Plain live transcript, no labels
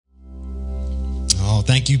Oh,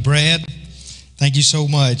 thank you, Brad. Thank you so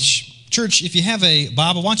much. Church, if you have a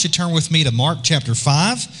Bible, why don't you turn with me to Mark chapter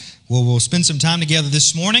 5. We'll spend some time together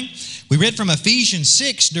this morning. We read from Ephesians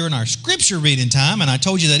 6 during our scripture reading time, and I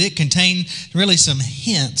told you that it contained really some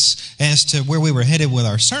hints as to where we were headed with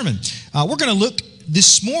our sermon. We're going to look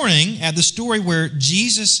this morning at the story where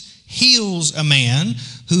Jesus heals a man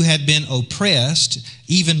who had been oppressed,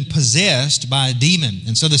 even possessed by a demon.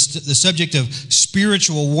 And so the subject of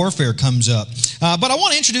spiritual warfare comes up. But I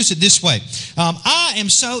want to introduce it this way. I am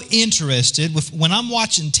so interested when I'm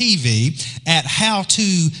watching TV at how-to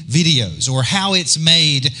videos or how it's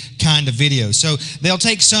made kind of videos. So they'll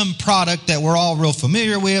take some product that we're all real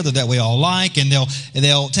familiar with or that we all like, and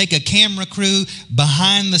they'll take a camera crew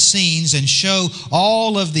behind the scenes and show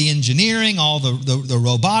all of the engineering, all the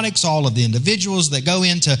robotics, all of the individuals that go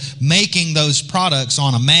into making those products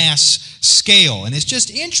on a mass scale. And it's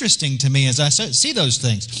just interesting to me as I see those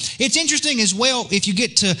things. It's interesting as well if you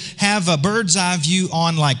get to have a bird's eye view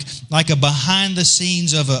on like a behind the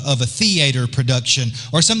scenes of a theater production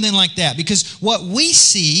or something like that. Because what we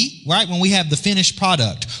see, right, when we have the finished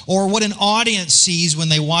product, or what an audience sees when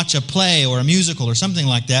they watch a play or a musical or something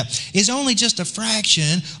like that, is only just a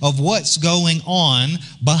fraction of what's going on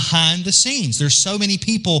behind the scenes. There's so many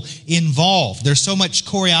people involved. There's so much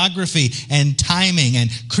choreography and timing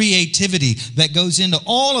and creativity that goes into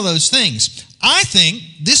all of those things. I think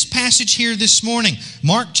this passage here this morning,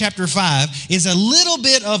 Mark chapter 5, is a little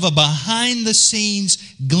bit of a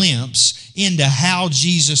behind-the-scenes glimpse into how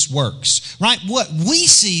Jesus works, right? What we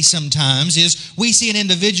see sometimes is we see an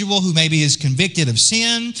individual who maybe is convicted of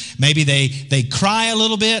sin. Maybe they cry a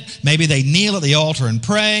little bit. Maybe they kneel at the altar and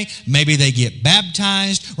pray. Maybe they get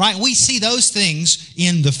baptized, right? We see those things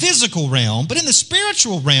in the physical realm. But in the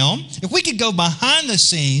spiritual realm, if we could go behind the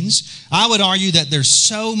scenes, I would argue that there's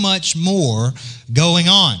so much more going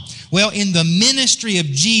on. Well, in the ministry of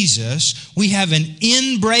Jesus, we have an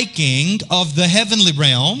inbreaking of the heavenly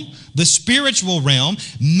realm, the spiritual realm,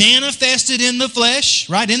 manifested in the flesh,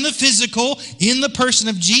 right, in the physical, in the person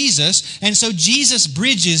of Jesus. And so Jesus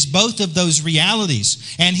bridges both of those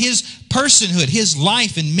realities. And his personhood, his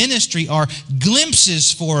life and ministry are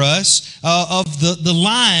glimpses for us of the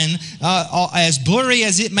line, as blurry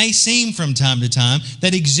as it may seem from time to time,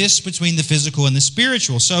 that exists between the physical and the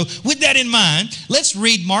spiritual. So with that in mind, let's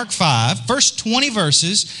read Mark 5, first 20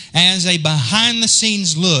 verses, as a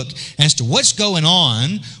behind-the-scenes look as to what's going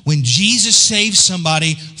on when Jesus saves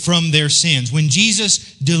somebody from their sins, when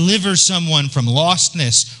Jesus delivers someone from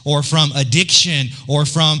lostness or from addiction or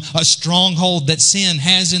from a stronghold that sin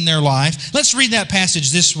has in their life. Let's read that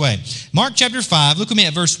passage this way. Mark chapter 5, look with me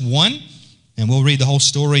at verse 1, and we'll read the whole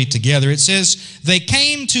story together. It says, "They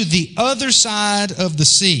came to the other side of the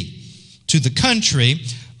sea, to the country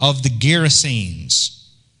of the Gerasenes.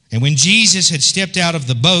 And when Jesus had stepped out of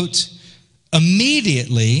the boat,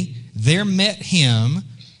 immediately there met him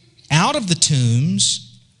out of the tombs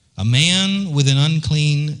a man with an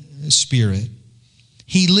unclean spirit.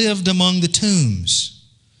 He lived among the tombs,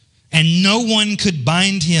 and no one could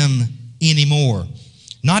bind him anymore,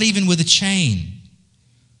 not even with a chain.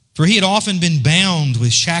 For he had often been bound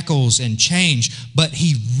with shackles and chains, but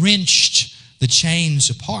he wrenched the chains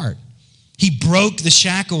apart. He broke the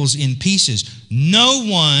shackles in pieces. No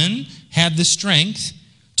one had the strength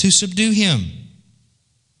to subdue him.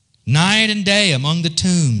 Night and day among the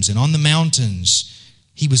tombs and on the mountains,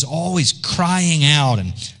 he was always crying out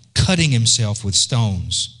and cutting himself with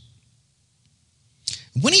stones.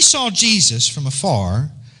 When he saw Jesus from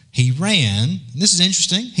afar, he ran, and this is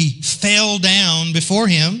interesting, he fell down before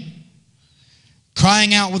him.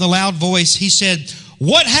 Crying out with a loud voice, he said,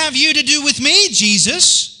 "What have you to do with me,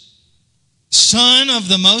 Jesus, Son of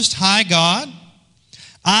the Most High God?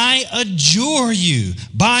 I adjure you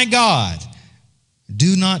by God,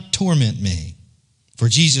 do not torment me." For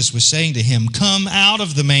Jesus was saying to him, "Come out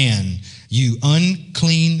of the man, you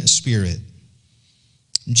unclean spirit."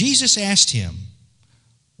 Jesus asked him,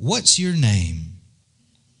 "What's your name?"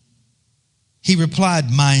 He replied,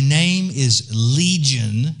 "My name is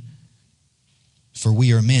Legion, for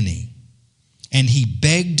we are many." And he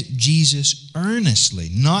begged Jesus earnestly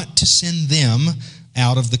not to send them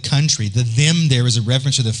out of the country. The them there is a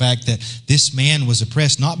reference to the fact that this man was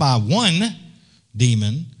oppressed not by one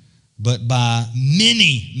demon, but by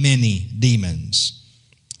many, many demons.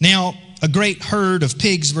 Now, a great herd of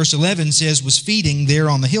pigs, verse 11 says, was feeding there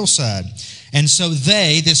on the hillside. And so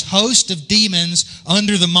this host of demons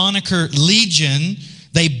under the moniker Legion,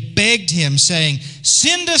 they begged him, saying,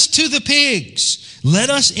 "Send us to the pigs, let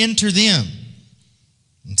us enter them."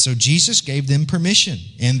 And so Jesus gave them permission,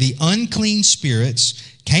 and the unclean spirits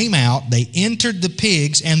came out, they entered the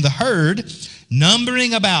pigs, and the herd,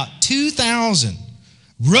 numbering about 2,000,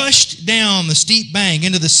 rushed down the steep bank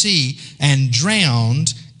into the sea and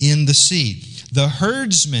drowned in the sea. The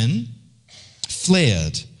herdsmen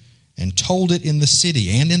fled and told it in the city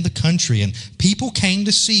and in the country, and people came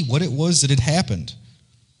to see what it was that had happened.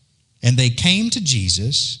 And they came to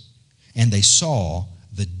Jesus, and they saw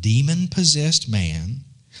the demon-possessed man,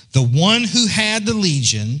 the one who had the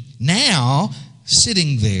legion, now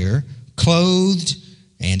sitting there, clothed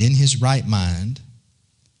and in his right mind,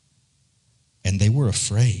 and they were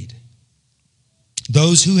afraid.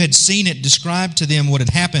 Those who had seen it described to them what had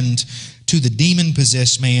happened to the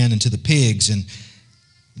demon-possessed man and to the pigs, and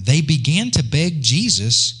they began to beg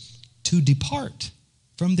Jesus to depart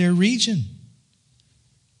from their region.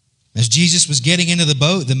 As Jesus was getting into the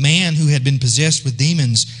boat, the man who had been possessed with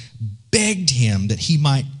demons begged him that he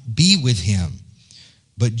might be with him.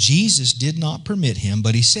 But Jesus did not permit him,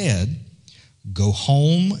 but he said, "Go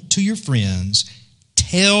home to your friends,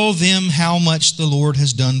 tell them how much the Lord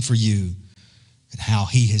has done for you and how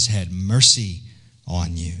he has had mercy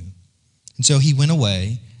on you." And so he went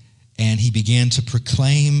away and he began to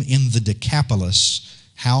proclaim in the Decapolis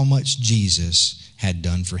how much Jesus had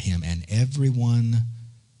done for him, and everyone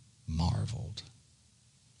marveled.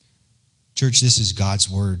 Church, this is God's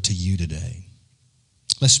word to you today.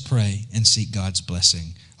 Let's pray and seek God's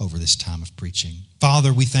blessing over this time of preaching.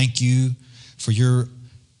 Father, we thank you for your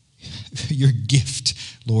gift,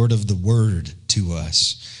 Lord, of the word to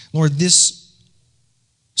us. Lord, this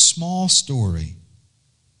small story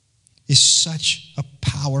is such a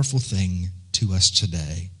powerful thing to us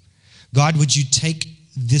today. God, would you take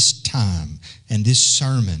this time and this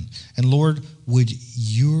sermon, and Lord, would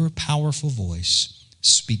your powerful voice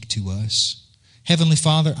speak to us? Heavenly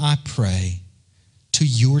Father, I pray to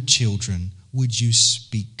your children, would you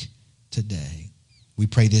speak today? We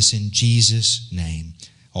pray this in Jesus' name.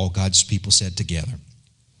 All God's people said together,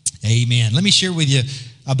 amen. Let me share with you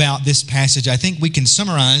about this passage. I think we can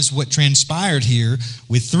summarize what transpired here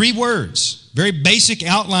with 3 words. Very basic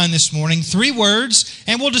outline this morning, 3 words,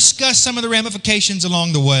 and we'll discuss some of the ramifications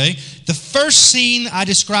along the way. The first scene I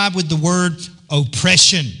describe with the word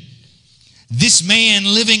oppression. This man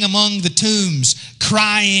living among the tombs,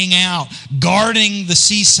 crying out, guarding the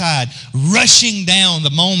seaside, rushing down the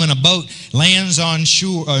moment a boat lands on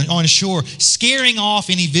shore, scaring off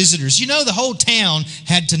any visitors. You know, the whole town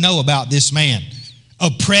had to know about this man,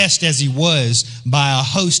 oppressed as he was by a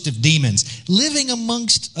host of demons, living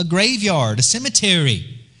amongst a graveyard, a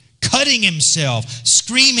cemetery, cutting himself,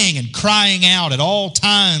 screaming and crying out at all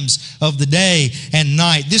times of the day and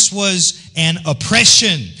night. This was an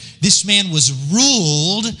oppression. This man was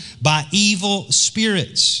ruled by evil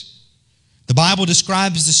spirits. The Bible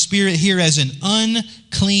describes the spirit here as an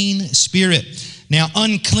unclean spirit. Now,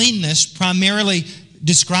 uncleanness, primarily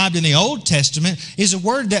described in the Old Testament, is a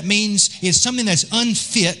word that means it's something that's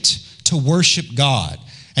unfit to worship God.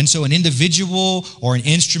 And so an individual or an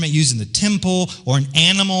instrument used in the temple or an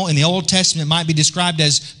animal in the Old Testament might be described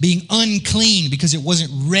as being unclean because it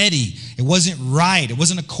wasn't ready, it wasn't right, it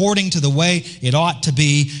wasn't according to the way it ought to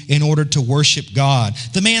be in order to worship God.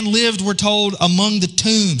 The man lived, we're told, among the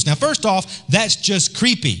tombs. Now, first off, that's just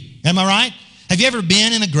creepy. Am I right? Have you ever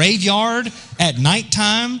been in a graveyard at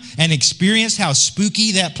nighttime and experienced how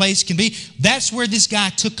spooky that place can be? That's where this guy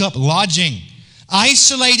took up lodging.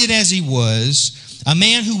 Isolated as he was, a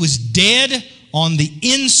man who was dead on the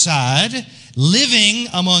inside, living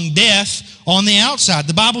among death on the outside.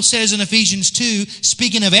 The Bible says in Ephesians 2,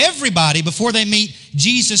 speaking of everybody before they meet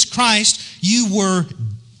Jesus Christ, you were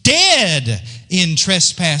dead in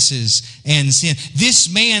trespasses and sin.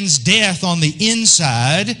 This man's death on the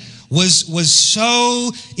inside was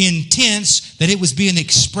so intense that it was being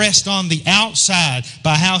expressed on the outside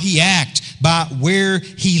by how he acted, by where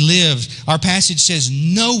he lived. Our passage says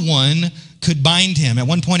no one could bind him. At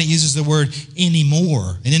one point it uses the word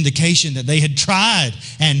anymore, an indication that they had tried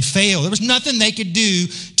and failed. There was nothing they could do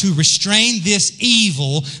to restrain this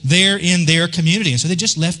evil there in their community. And so they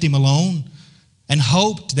just left him alone and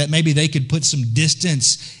hoped that maybe they could put some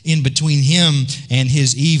distance in between him and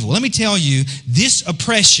his evil. Let me tell you, this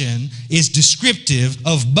oppression is descriptive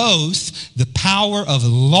of both the power of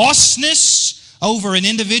lostness over an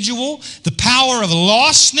individual, the power of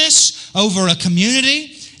lostness over a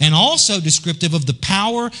community, and also descriptive of the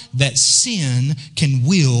power that sin can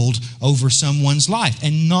wield over someone's life.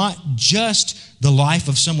 And not just the life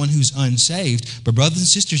of someone who's unsaved, but brothers and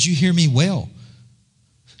sisters, you hear me well.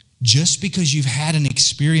 Just because you've had an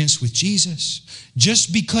experience with Jesus,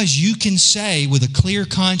 just because you can say with a clear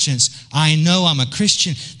conscience, I know I'm a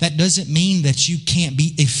Christian, that doesn't mean that you can't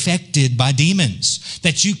be affected by demons,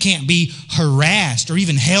 that you can't be harassed or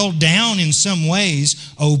even held down in some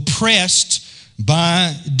ways, oppressed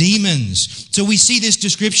by demons. So we see this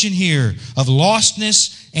description here of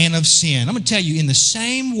lostness and of sin. I'm going to tell you, in the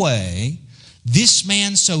same way this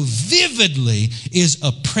man so vividly is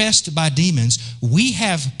oppressed by demons, we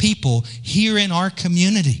have people here in our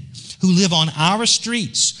community who live on our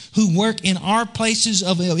streets, who work in our places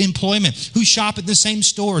of employment, who shop at the same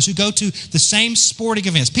stores, who go to the same sporting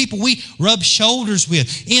events, people we rub shoulders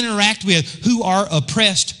with, interact with, who are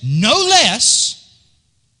oppressed no less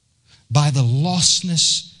by the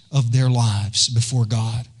lostness of their lives before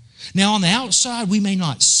God. Now, on the outside, we may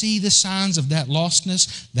not see the signs of that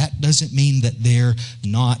lostness. That doesn't mean that they're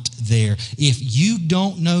not there. If you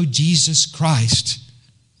don't know Jesus Christ,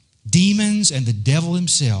 demons and the devil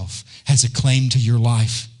himself has a claim to your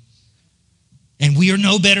life. And we are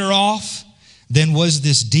no better off than was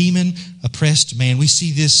this demon-oppressed man. We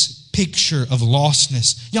see this picture of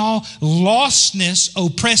lostness. Y'all, lostness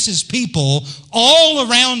oppresses people all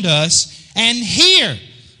around us and here.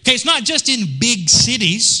 Okay, it's not just in big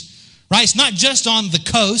cities. Right? It's not just on the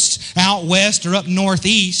coast, out west or up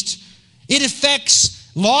northeast.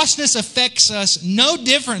 Lostness affects us no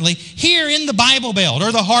differently here in the Bible Belt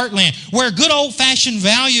or the heartland, where good old-fashioned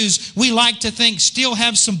values we like to think still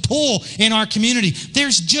have some pull in our community.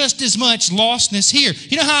 There's just as much lostness here.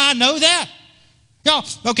 You know how I know that? Y'all,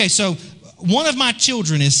 okay, so one of my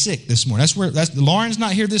children is sick this morning. Lauren's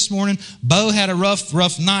not here this morning. Bo had a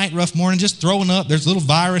rough night, rough morning, just throwing up. There's a little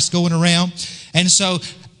virus going around. And so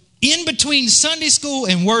in between Sunday school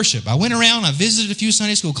and worship, I went around, I visited a few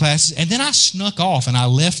Sunday school classes, and then I snuck off and I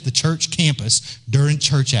left the church campus during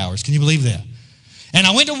church hours. Can you believe that? And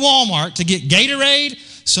I went to Walmart to get Gatorade,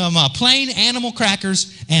 some plain animal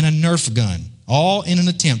crackers, and a Nerf gun, all in an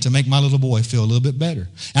attempt to make my little boy feel a little bit better.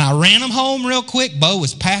 And I ran him home real quick. Bo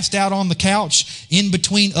was passed out on the couch in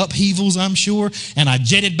between upheavals, I'm sure, and I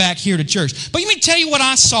jetted back here to church. But let me tell you what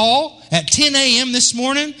I saw at 10 a.m. this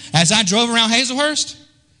morning as I drove around Hazelhurst.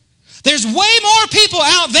 There's way more people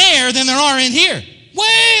out there than there are in here.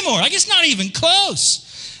 Way more. Like, it's not even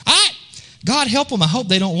close. God help them. I hope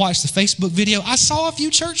they don't watch the Facebook video. I saw a few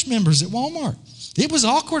church members at Walmart. It was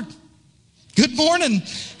awkward. Good morning.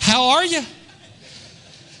 How are you?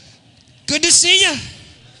 Good to see you.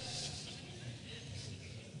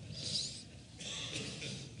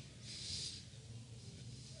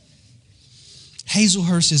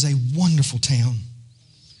 Hazelhurst is a wonderful town.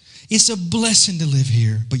 It's a blessing to live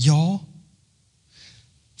here. But y'all,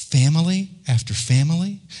 family after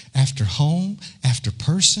home, after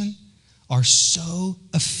person are so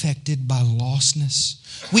affected by lostness.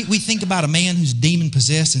 We think about a man who's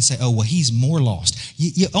demon-possessed and say, oh, well, he's more lost.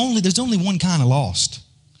 There's only one kind of lost.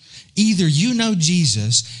 Either you know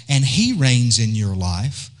Jesus and he reigns in your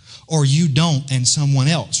life, or you don't and someone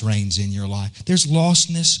else reigns in your life. There's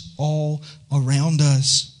lostness all around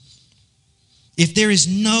us. If there is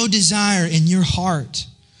no desire in your heart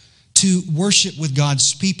to worship with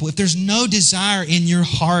God's people, if there's no desire in your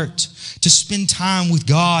heart to spend time with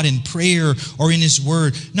God in prayer or in His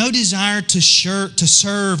Word, no desire to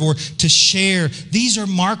serve or to share, these are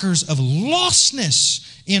markers of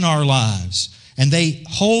lostness in our lives. And they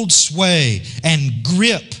hold sway and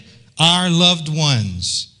grip our loved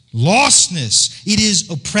ones. Lostness, it is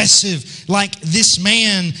oppressive, like this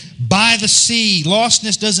man by the sea.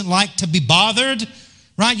 Lostness doesn't like to be bothered,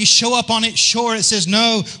 right? You show up on its shore, it says,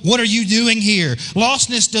 no, what are you doing here?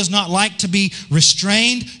 Lostness does not like to be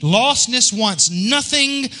restrained. Lostness wants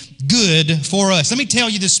nothing good for us. Let me tell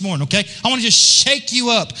you this morning, okay? I want to just shake you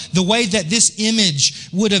up the way that this image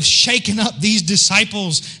would have shaken up these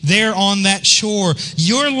disciples there on that shore.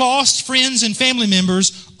 Your lost friends and family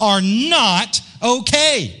members are not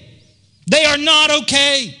okay. They are not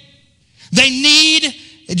okay. They need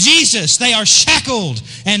Jesus. They are shackled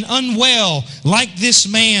and unwell like this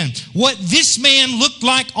man. What this man looked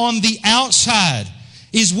like on the outside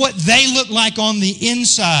is what they look like on the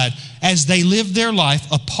inside as they live their life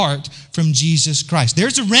apart from Jesus Christ.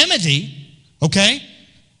 There's a remedy, okay?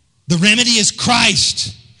 The remedy is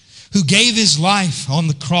Christ, who gave His life on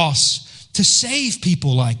the cross to save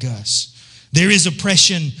people like us. There is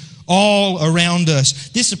oppression all around us.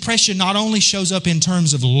 This oppression not only shows up in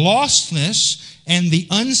terms of lostness and the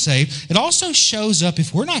unsaved, it also shows up,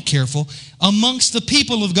 if we're not careful, amongst the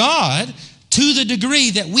people of God to the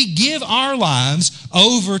degree that we give our lives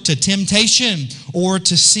over to temptation or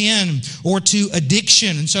to sin or to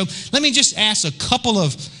addiction. And so let me just ask a couple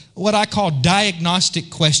of what I call diagnostic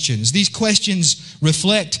questions. These questions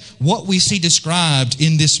reflect what we see described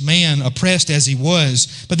in this man, oppressed as he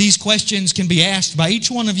was. But these questions can be asked by each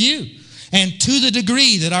one of you. And to the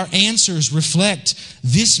degree that our answers reflect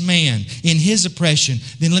this man in his oppression,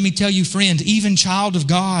 then let me tell you, friend, even child of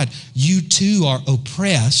God, you too are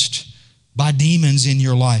oppressed by demons in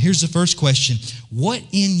your life. Here's the first question. What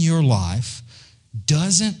in your life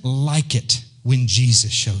doesn't like it when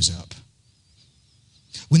Jesus shows up?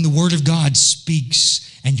 When the Word of God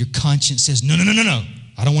speaks and your conscience says, no,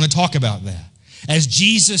 I don't want to talk about that. As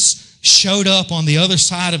Jesus showed up on the other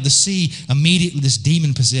side of the sea, immediately this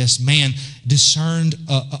demon-possessed man discerned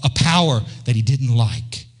a power that he didn't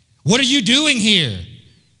like. What are you doing here?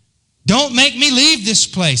 Don't make me leave this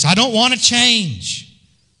place. I don't want to change.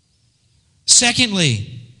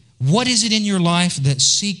 Secondly, what is it in your life that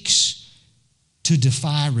seeks to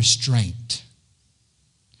defy restraint?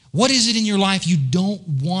 What is it in your life you don't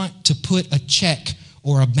want to put a check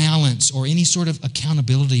or a balance or any sort of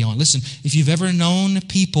accountability on? Listen, if you've ever known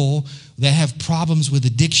people that have problems with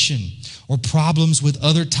addiction or problems with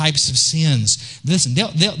other types of sins, listen,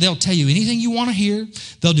 they'll tell you anything you want to hear.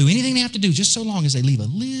 They'll do anything they have to do just so long as they leave a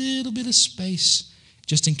little bit of space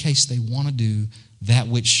just in case they want to do that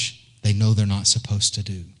which they know they're not supposed to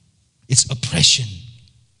do. It's oppression.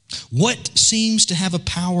 What seems to have a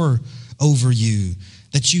power over you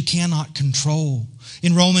that you cannot control?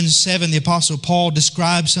 In Romans 7, the Apostle Paul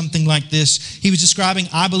describes something like this. He was describing,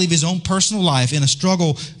 I believe, his own personal life in a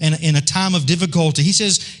struggle and in a time of difficulty. He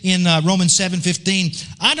says in Romans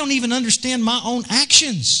 7:15, I don't even understand my own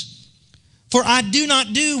actions. For I do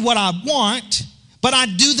not do what I want, but I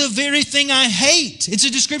do the very thing I hate. It's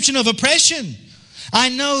a description of oppression. I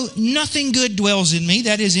know nothing good dwells in me,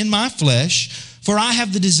 that is in my flesh, for I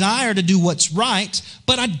have the desire to do what's right,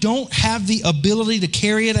 but I don't have the ability to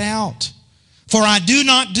carry it out. For I do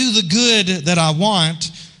not do the good that I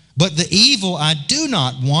want, but the evil I do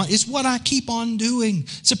not want is what I keep on doing.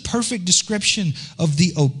 It's a perfect description of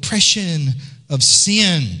the oppression of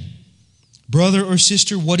sin. Brother or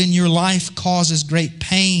sister, what in your life causes great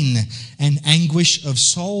pain and anguish of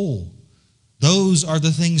soul? Those are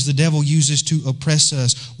the things the devil uses to oppress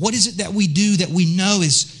us. What is it that we do that we know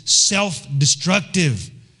is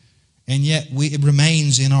self-destructive, and yet it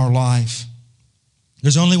remains in our life?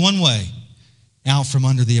 There's only one way out from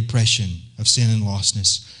under the oppression of sin and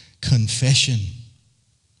lostness: confession.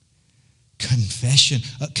 Confession.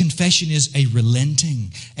 Confession is a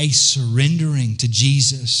relenting, a surrendering to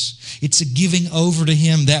Jesus. It's a giving over to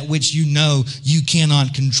Him that which you know you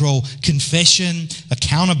cannot control. Confession,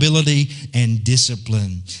 accountability, and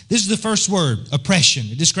discipline. This is the first word, oppression.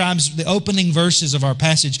 It describes the opening verses of our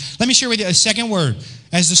passage. Let me share with you a second word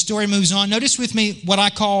as the story moves on. Notice with me what I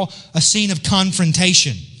call a scene of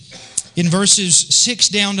confrontation. In verses 6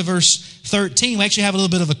 down to verse 13, we actually have a little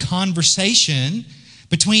bit of a conversation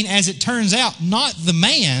between, as it turns out, not the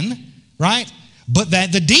man, right, but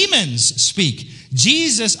that the demons speak.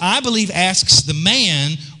 Jesus, I believe, asks the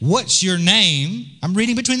man, what's your name? I'm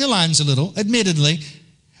reading between the lines a little, admittedly.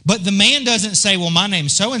 But the man doesn't say, well, my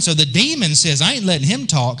name's so-and-so. The demon says, I ain't letting him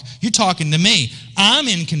talk. You're talking to me. I'm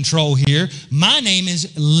in control here. My name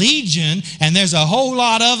is Legion, and there's a whole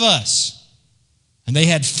lot of us. And they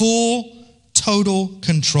had full, total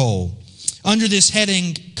control. Under this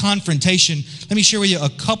heading, confrontation, let me share with you a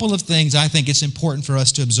couple of things I think it's important for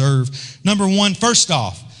us to observe. Number one, first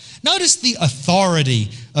off, notice the authority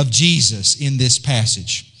of Jesus in this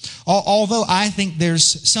passage. Although I think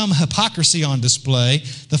there's some hypocrisy on display,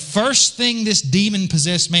 the first thing this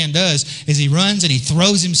demon-possessed man does is he runs and he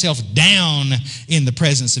throws himself down in the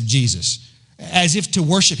presence of Jesus, as if to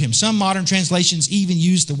worship Him. Some modern translations even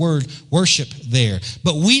use the word worship there.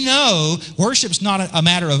 But we know worship's not a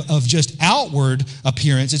matter of just outward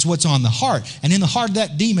appearance. It's what's on the heart. And in the heart of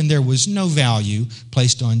that demon, there was no value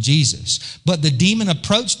placed on Jesus. But the demon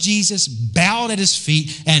approached Jesus, bowed at His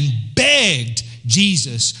feet, and begged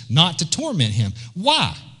Jesus not to torment him.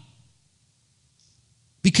 Why?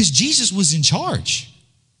 Because Jesus was in charge.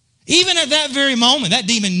 Even at that very moment, that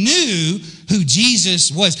demon knew who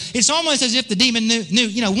Jesus was. It's almost as if the demon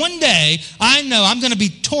knew, one day I know I'm going to be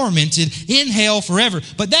tormented in hell forever.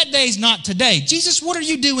 But that day's not today. Jesus, what are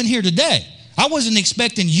you doing here today? I wasn't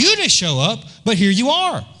expecting you to show up, but here you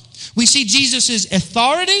are. We see Jesus'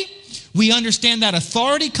 authority. We understand that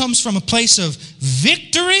authority comes from a place of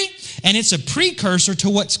victory, and it's a precursor to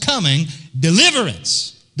what's coming,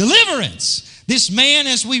 deliverance. Deliverance. This man,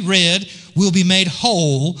 as we read, will be made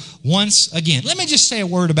whole once again. Let me just say a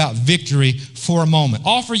word about victory for a moment.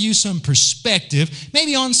 Offer you some perspective,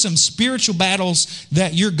 maybe on some spiritual battles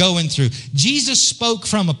that you're going through. Jesus spoke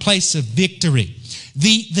from a place of victory.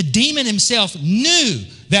 The demon himself knew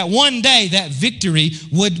that one day that victory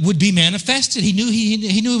would be manifested. He knew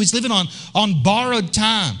he was living on borrowed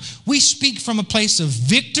time. We speak from a place of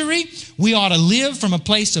victory. We ought to live from a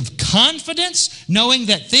place of confidence, knowing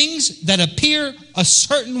that things that appear a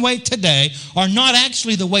certain way today are not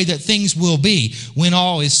actually the way that things will be when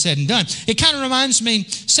all is said and done. It kind of reminds me,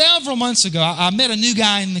 several months ago, I met a new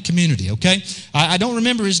guy in the community, okay? I don't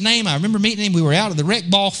remember his name. I remember meeting him. We were out at the rec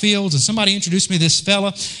ball fields, and somebody introduced me to this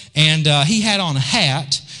fella, and he had on a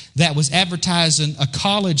hat that was advertising a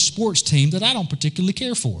college sports team that I don't particularly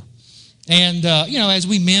care for. And, as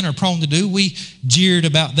we men are prone to do, we jeered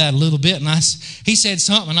about that a little bit. And he said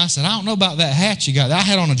something, and I said, I don't know about that hat you got. I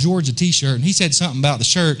had on a Georgia t-shirt, and he said something about the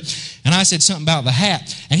shirt, and I said something about the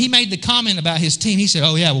hat. And he made the comment about his team. He said,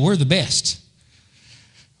 oh, yeah, well, we're the best.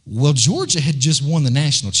 Well, Georgia had just won the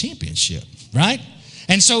national championship, right?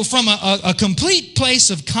 And so from a complete place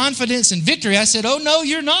of confidence and victory, I said, oh, no,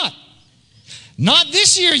 you're not. Not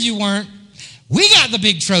this year you weren't. We got the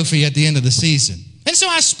big trophy at the end of the season. And so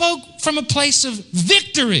I spoke from a place of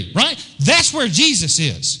victory, right? That's where Jesus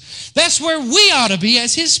is. That's where we ought to be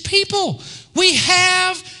as his people. We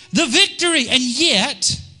have the victory. And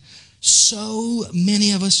yet, so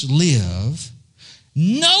many of us live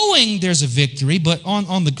knowing there's a victory, but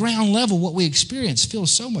on the ground level, what we experience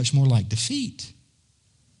feels so much more like defeat.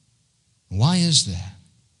 Why is that?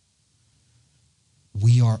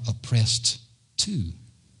 We are oppressed too.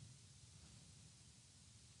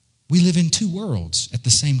 We live in two worlds at the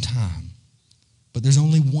same time, but there's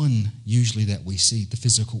only one usually that we see, the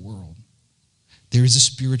physical world. There is a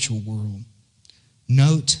spiritual world.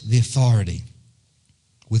 Note the authority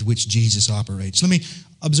with which Jesus operates. Let me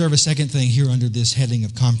observe a second thing here under this heading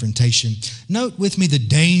of confrontation. Note with me the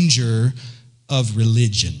danger of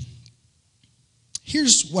religion.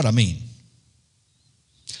 Here's what I mean.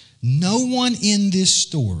 No one in this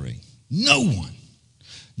story, no one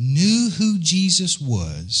knew who Jesus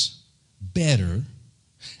was better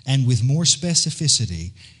and with more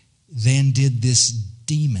specificity than did this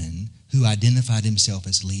demon who identified himself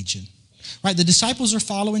as Legion. Right, the disciples are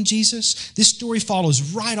following Jesus. This story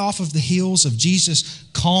follows right off of the heels of Jesus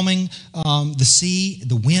calming the sea,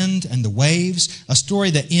 the wind, and the waves. A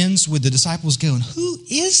story that ends with the disciples going, who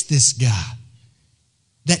is this guy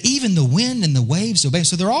that even the wind and the waves obey?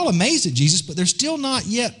 So they're all amazed at Jesus, but they're still not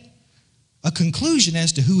yet a conclusion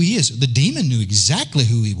as to who he is. The demon knew exactly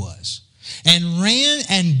who he was and ran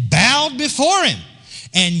and bowed before him,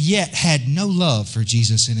 and yet had no love for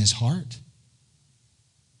Jesus in his heart.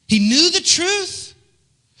 He knew the truth.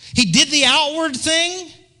 He did the outward thing,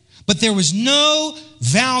 but there was no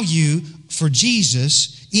value for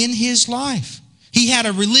Jesus in his life. He had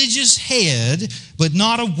a religious head, but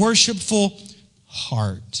not a worshipful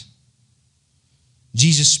heart.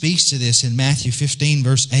 Jesus speaks to this in Matthew 15,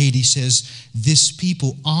 verse 8. He says, this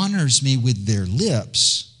people honors me with their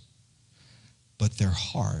lips, but their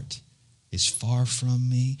heart is far from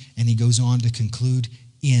me. And he goes on to conclude,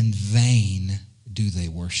 in vain do they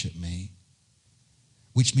worship me.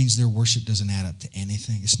 Which means their worship doesn't add up to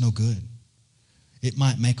anything. It's no good. It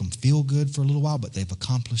might make them feel good for a little while, but they've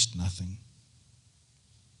accomplished nothing.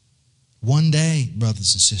 One day,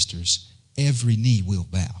 brothers and sisters, every knee will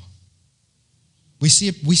bow. We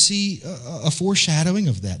see a foreshadowing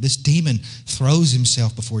of that. This demon throws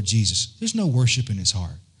himself before Jesus. There's no worship in his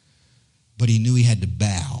heart, but he knew he had to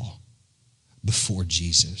bow before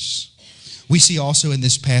Jesus. We see also in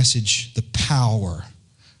this passage the power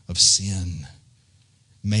of sin.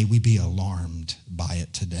 May we be alarmed by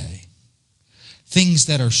it today. Things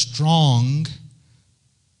that are strong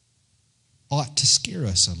ought to scare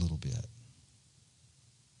us a little bit.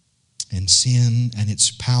 And sin and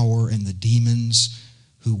its power and the demons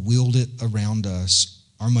who wield it around us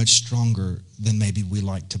are much stronger than maybe we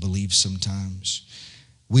like to believe sometimes.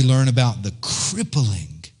 We learn about the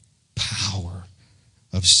crippling power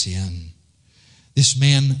of sin. This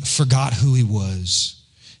man forgot who he was.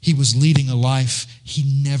 He was leading a life he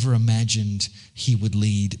never imagined he would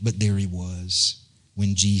lead, but there he was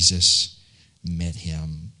when Jesus met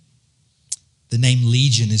him. The name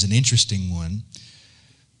Legion is an interesting one.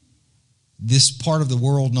 This part of the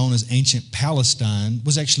world known as ancient Palestine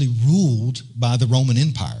was actually ruled by the Roman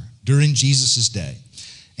Empire during Jesus' day.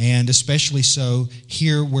 and especially so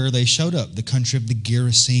here where they showed up, the country of the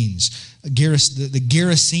Gerasenes. The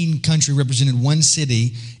Gerasene country represented one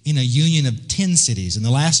city in a union of 10 cities. In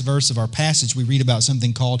the last verse of our passage, we read about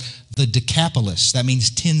something called the Decapolis. That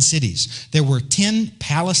means 10 cities. There were 10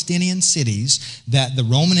 Palestinian cities that the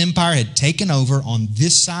Roman Empire had taken over on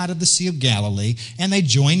this side of the Sea of Galilee, and they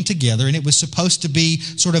joined together, and it was supposed to be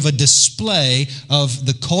sort of a display of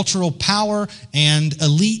the cultural power and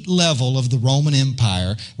elite level of the Roman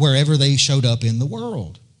Empire wherever they showed up in the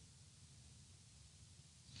world.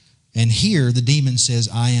 And here the demon says,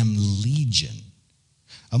 I am legion.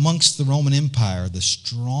 Amongst the Roman Empire, the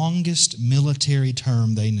strongest military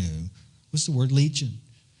term they knew was the word legion.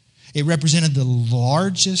 It represented the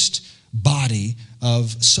largest body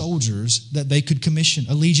of soldiers that they could commission.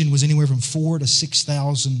 A legion was anywhere from 4,000 to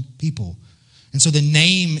 6,000 people. And so the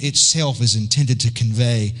name itself is intended to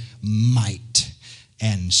convey might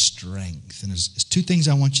and strength. And there's two things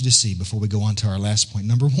I want you to see before we go on to our last point.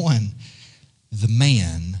 Number one, the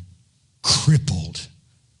man crippled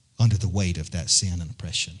under the weight of that sin and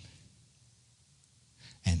oppression.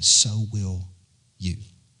 And so will you.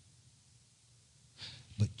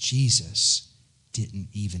 But Jesus didn't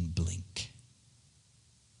even blink.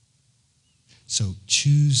 So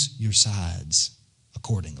choose your sides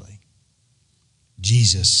accordingly.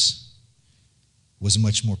 Jesus was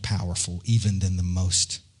much more powerful even than the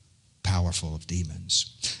most powerful of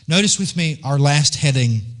demons. Notice with me our last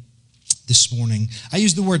heading this morning. I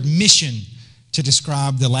use the word mission to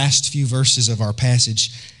describe the last few verses of our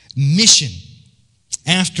passage. Mission.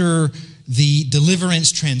 After the deliverance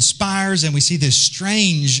transpires and we see this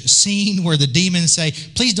strange scene where the demons say,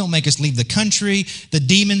 please don't make us leave the country. The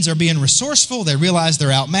demons are being resourceful. They realize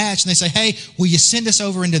they're outmatched and they say, hey, will you send us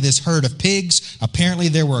over into this herd of pigs? Apparently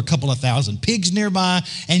there were a couple of thousand pigs nearby,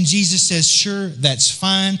 and Jesus says, sure, that's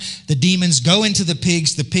fine. The demons go into the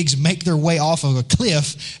pigs make their way off of a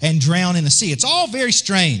cliff and drown in the sea. It's all very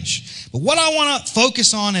strange. But what I want to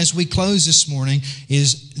focus on as we close this morning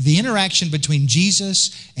is the interaction between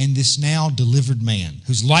Jesus and this now delivered man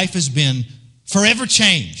whose life has been forever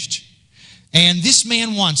changed. And this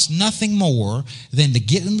man wants nothing more than to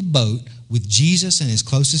get in the boat with Jesus and his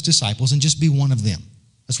closest disciples and just be one of them.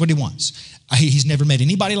 That's what he wants. He's never met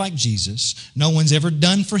anybody like Jesus. No one's ever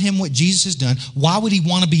done for him what Jesus has done. Why would he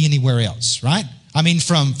want to be anywhere else, right? I mean,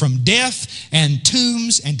 from death and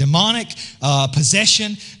tombs and demonic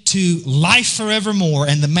possession to life forevermore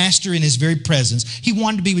and the master in his very presence. He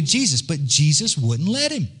wanted to be with Jesus, but Jesus wouldn't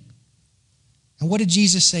let him. And what did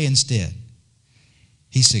Jesus say instead?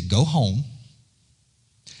 He said, go home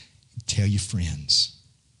and tell your friends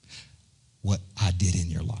what I did in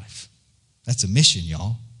your life. That's a mission,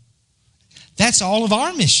 y'all. That's all of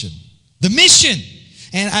our mission. The mission.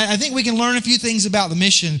 And I think we can learn a few things about the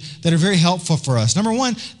mission that are very helpful for us. Number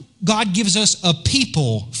one, God gives us a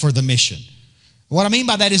people for the mission. What I mean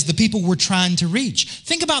by that is the people we're trying to reach.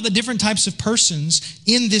 Think about the different types of persons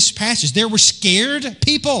in this passage. There were scared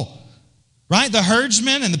people, right? The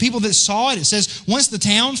herdsmen and the people that saw it. It says once the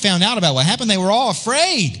town found out about what happened, they were all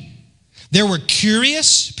afraid. There were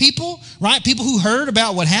curious people, right? People who heard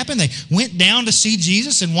about what happened. They went down to see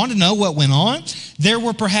Jesus and wanted to know what went on. There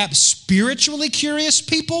were perhaps spiritually curious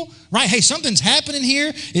people, right? Hey, something's happening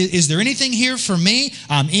here. Is there anything here for me?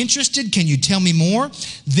 I'm interested. Can you tell me more?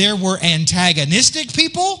 There were antagonistic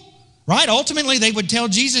people, right? Ultimately, they would tell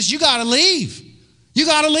Jesus, you got to leave. You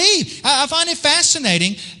got to leave. I find it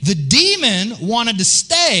fascinating. The demon wanted to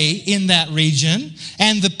stay in that region,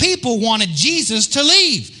 and the people wanted Jesus to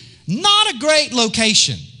leave. Not a great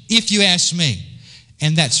location, if you ask me.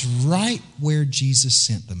 And that's right where Jesus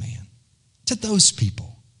sent the man, to those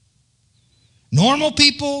people. Normal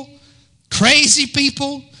people, crazy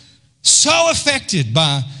people, so affected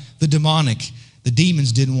by the demonic. The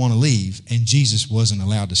demons didn't want to leave, and Jesus wasn't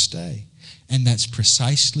allowed to stay. And that's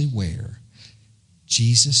precisely where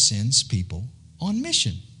Jesus sends people on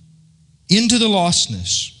mission, into the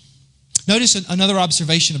lostness. Notice another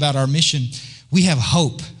observation about our mission. We have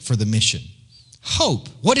hope for the mission. Hope.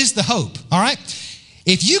 What is the hope? All right?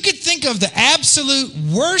 If you could think of the absolute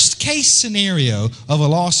worst case scenario of a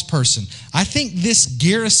lost person, I think this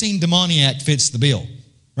Gerasene demoniac fits the bill,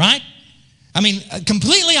 right? I mean,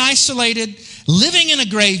 completely isolated, living in a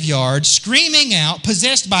graveyard, screaming out,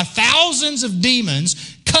 possessed by thousands of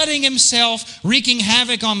demons, cutting himself, wreaking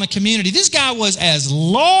havoc on the community. This guy was as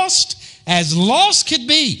lost could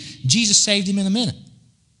be. Jesus saved him in a minute.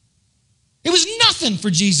 It was nothing for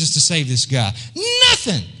Jesus to save this guy.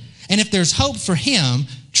 Nothing. And if there's hope for him,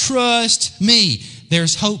 trust me,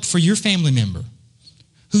 there's hope for your family member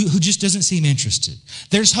who just doesn't seem interested.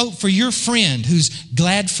 There's hope for your friend who's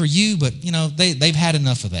glad for you, but they've had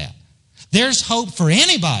enough of that. There's hope for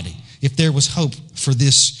anybody if there was hope for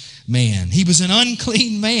this man. He was an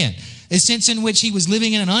unclean man, a sense in which he was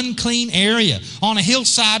living in an unclean area on a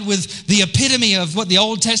hillside with the epitome of what the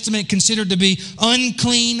Old Testament considered to be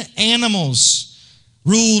unclean animals,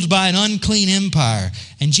 ruled by an unclean empire.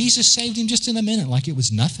 And Jesus saved him just in a minute like it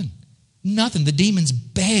was nothing. Nothing. The demons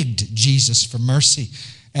begged Jesus for mercy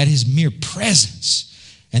at his mere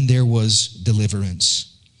presence, and there was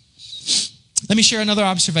deliverance. Let me share another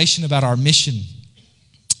observation about our mission,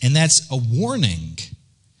 and that's a warning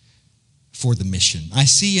for the mission. I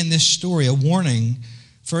see in this story a warning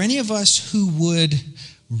for any of us who would,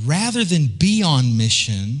 rather than be on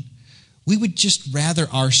mission, we would just rather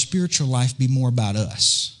our spiritual life be more about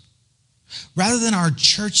us. Rather than our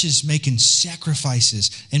churches making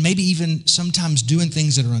sacrifices and maybe even sometimes doing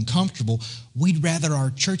things that are uncomfortable, we'd rather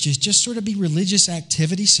our churches just sort of be religious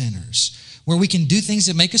activity centers where we can do things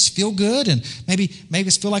that make us feel good and maybe make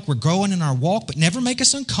us feel like we're growing in our walk, but never make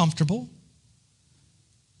us uncomfortable.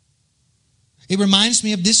 It reminds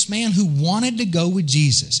me of this man who wanted to go with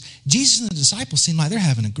Jesus. Jesus and the disciples seemed like they're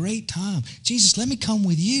having a great time. Jesus, let me come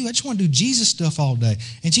with you. I just want to do Jesus stuff all day.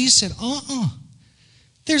 And Jesus said,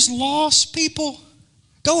 there's lost people.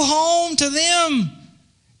 Go home to them.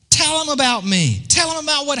 Tell them about me. Tell them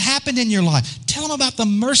about what happened in your life. Tell them about the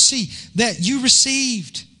mercy that you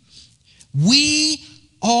received. We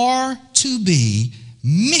are to be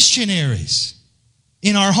missionaries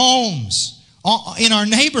in our homes, in our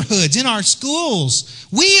neighborhoods, in our schools.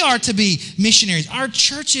 We are to be missionaries. Our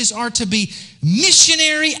churches are to be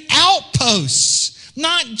missionary outposts,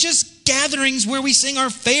 not just gatherings where we sing our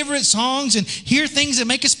favorite songs and hear things that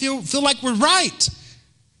make us feel like we're right.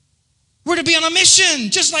 We're to be on a mission,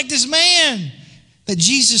 just like this man that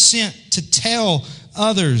Jesus sent to tell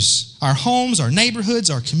others. Our homes, our neighborhoods,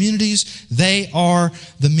 our communities, they are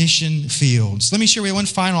the mission fields. Let me share with you one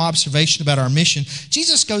final observation about our mission.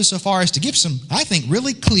 Jesus goes so far as to give some, I think,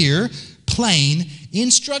 really clear, plain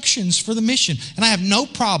instructions for the mission. And I have no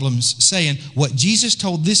problems saying what Jesus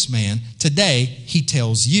told this man, today he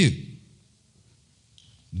tells you.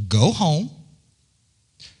 Go home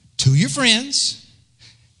to your friends,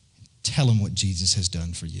 tell them what Jesus has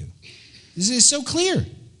done for you. This is so clear.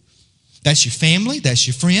 That's your family, that's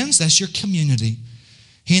your friends, that's your community.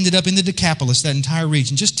 He ended up in the Decapolis, that entire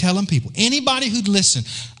region, just telling people, anybody who'd listen,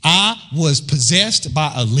 I was possessed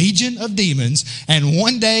by a legion of demons, and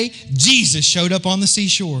one day Jesus showed up on the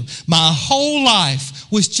seashore. My whole life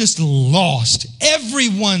was just lost.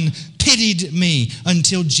 Everyone pitied me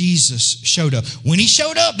until Jesus showed up. When he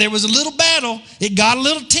showed up, there was a little battle. It got a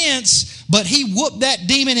little tense, but he whooped that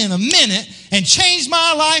demon in a minute and changed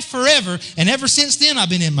my life forever. And ever since then, I've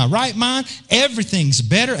been in my right mind. Everything's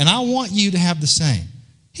better, and I want you to have the same.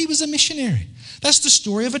 He was a missionary. That's the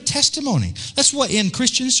story of a testimony. That's what in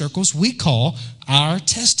Christian circles we call our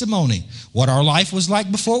testimony. What our life was like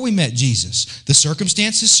before we met Jesus. The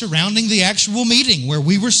circumstances surrounding the actual meeting where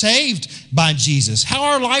we were saved by Jesus. How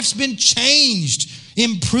our life's been changed,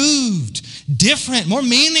 improved, different, more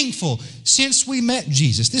meaningful since we met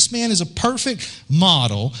Jesus. This man is a perfect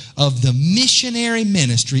model of the missionary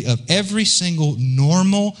ministry of every single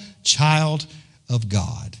normal child of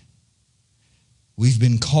God. We've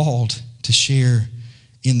been called to share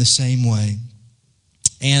in the same way.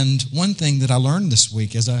 And one thing that I learned this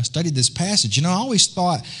week as I studied this passage, I always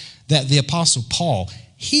thought that the Apostle Paul,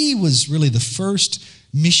 he was really the first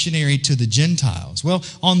missionary to the Gentiles. Well,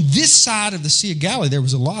 on this side of the Sea of Galilee, there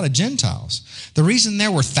was a lot of Gentiles. The reason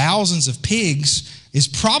there were thousands of pigs is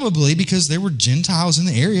probably because there were Gentiles in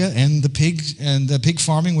the area, and the pig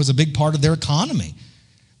farming was a big part of their economy.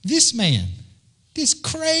 This man, this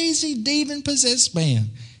crazy demon-possessed man,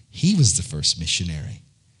 he was the first missionary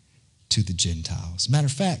to the Gentiles. Matter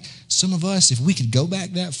of fact, some of us, if we could go back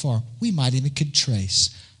that far, we might even could trace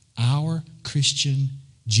our Christian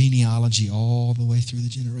genealogy all the way through the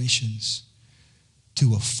generations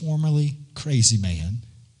to a formerly crazy man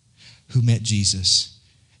who met Jesus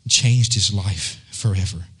and changed his life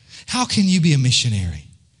forever. How can you be a missionary?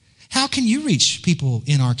 How can you reach people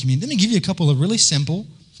in our community? Let me give you a couple of really simple,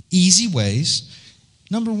 easy ways.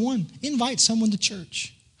 Number one, invite someone to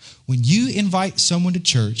church. When you invite someone to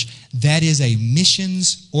church, that is a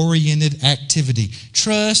missions-oriented activity.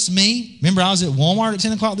 Trust me. Remember, I was at Walmart at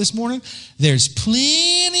 10 o'clock this morning? There's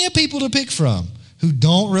plenty of people to pick from who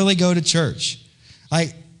don't really go to church.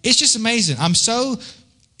 It's just amazing. I'm so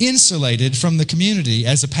insulated from the community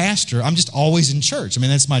as a pastor. I'm just always in church.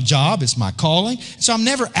 That's my job. It's my calling. So I'm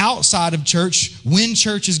never outside of church when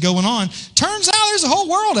church is going on. Turns out there's a whole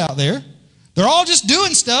world out there They're all just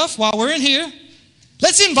doing stuff while we're in here.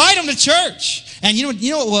 Let's invite them to church. And you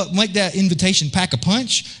know what will make that invitation pack a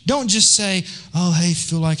punch? Don't just say, oh, hey,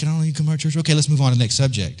 feel like it, I don't know, you come to our church. Okay, let's move on to the next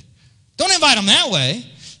subject. Don't invite them that way.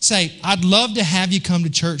 Say, I'd love to have you come to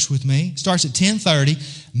church with me. Starts at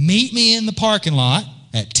 10:30. Meet me in the parking lot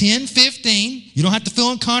at 10:15. You don't have to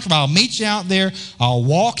feel uncomfortable. I'll meet you out there. I'll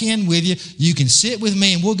walk in with you. You can sit with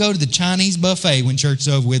me, and we'll go to the Chinese buffet when church is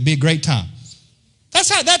over with. It'll be a great time.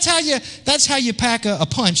 That's how you pack a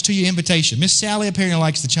punch to your invitation. Miss Sally apparently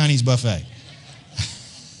likes the Chinese buffet.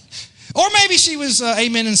 Or maybe she was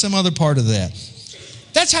amen in some other part of that.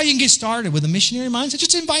 That's how you can get started with a missionary mindset.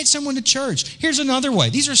 Just invite someone to church. Here's another way.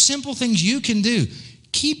 These are simple things you can do.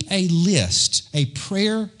 Keep a list, a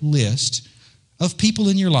prayer list of people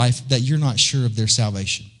in your life that you're not sure of their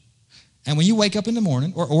salvation. And when you wake up in the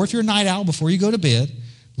morning, or if you're a night owl before you go to bed,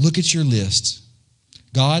 look at your list.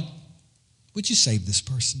 God, would you save this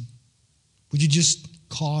person? Would you just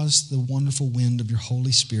cause the wonderful wind of your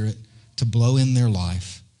Holy Spirit to blow in their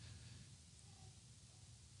life?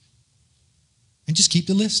 And just keep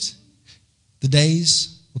the list. The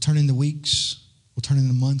days will turn into weeks, will turn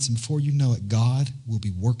into months, and before you know it, God will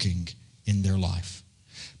be working in their life.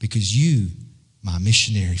 Because you, my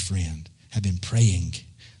missionary friend, have been praying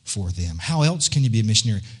for them. How else can you be a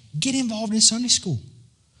missionary? Get involved in Sunday school.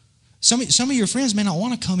 Some of your friends may not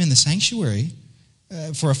want to come in the sanctuary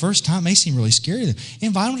for a first time. It may seem really scary to them.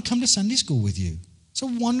 Invite them to come to Sunday school with you. It's a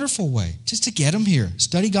wonderful way just to get them here.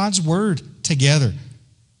 Study God's Word together.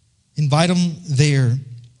 Invite them there.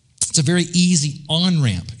 It's a very easy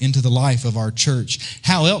on-ramp into the life of our church.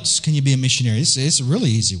 How else can you be a missionary? It's a really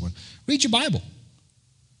easy one. Read your Bible.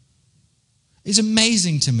 It's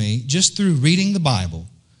amazing to me, just through reading the Bible,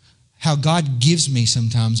 how God gives me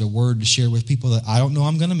sometimes a word to share with people that I don't know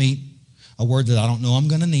I'm going to meet, a word that I don't know I'm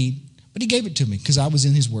going to need, but He gave it to me because I was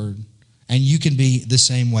in His Word. And you can be the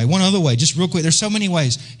same way. One other way, just real quick, there's so many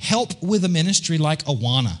ways. Help with a ministry like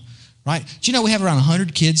Awana. Right? Do you know we have around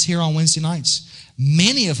 100 kids here on Wednesday nights?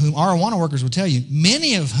 Many of whom, our Awana workers will tell you,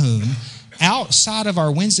 many of whom, outside of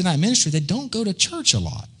our Wednesday night ministry, they don't go to church a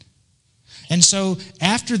lot. And so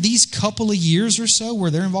after these couple of years or so where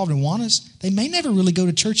they're involved in Awanas, they may never really go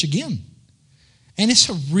to church again. And it's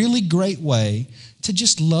a really great way to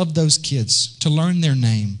just love those kids, to learn their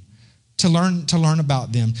name, to learn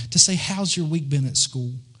about them, to say, how's your week been at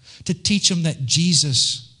school? To teach them that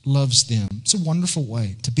Jesus loves them. It's a wonderful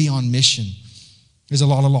way to be on mission. There's a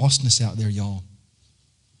lot of lostness out there, y'all.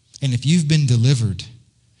 And if you've been delivered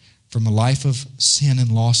from a life of sin and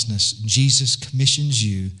lostness, Jesus commissions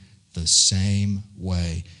you the same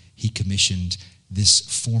way He commissioned this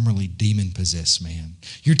formerly demon-possessed man.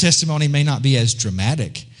 Your testimony may not be as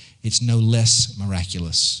dramatic. It's no less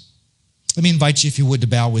miraculous. Let me invite you, if you would, to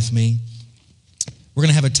bow with me. We're going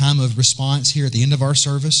to have a time of response here at the end of our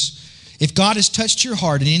service. If God has touched your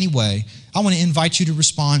heart in any way, I want to invite you to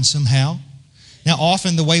respond somehow. Now,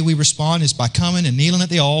 often the way we respond is by coming and kneeling at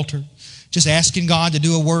the altar, just asking God to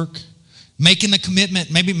do a work, making the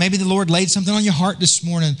commitment. Maybe the Lord laid something on your heart this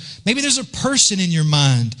morning. Maybe there's a person in your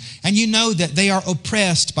mind, and you know that they are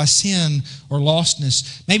oppressed by sin or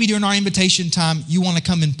lostness. Maybe during our invitation time, you want to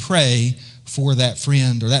come and pray for that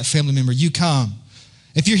friend or that family member. You come.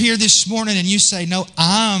 If you're here this morning and you say, no,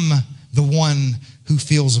 I'm the one who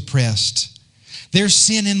feels oppressed. There's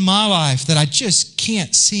sin in my life that I just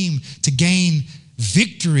can't seem to gain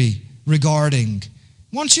victory regarding.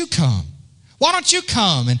 Why don't you come? Why don't you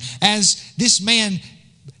come? And as this man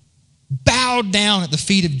bowed down at the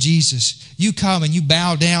feet of Jesus, you come and you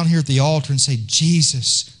bow down here at the altar and say,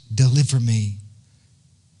 Jesus, deliver me.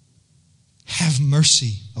 Have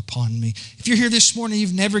mercy upon me. If you're here this morning,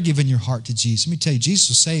 you've never given your heart to Jesus. Let me tell you, Jesus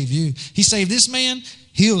will save you. He saved this man,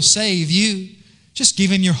 He'll save you. Just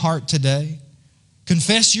give Him your heart today.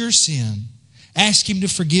 Confess your sin. Ask Him to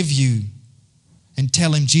forgive you. And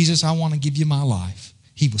tell Him, Jesus, I want to give you my life.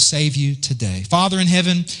 He will save you today. Father in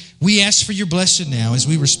heaven, we ask for your blessing now as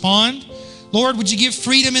we respond. Lord, would you give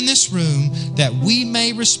freedom in this room that we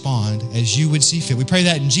may respond as you would see fit. We pray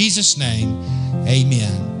that in Jesus' name.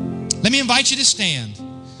 Amen. Let me invite you to stand.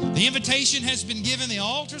 The invitation has been given. The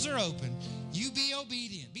altars are open. You be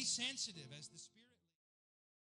obedient. Be sensitive as the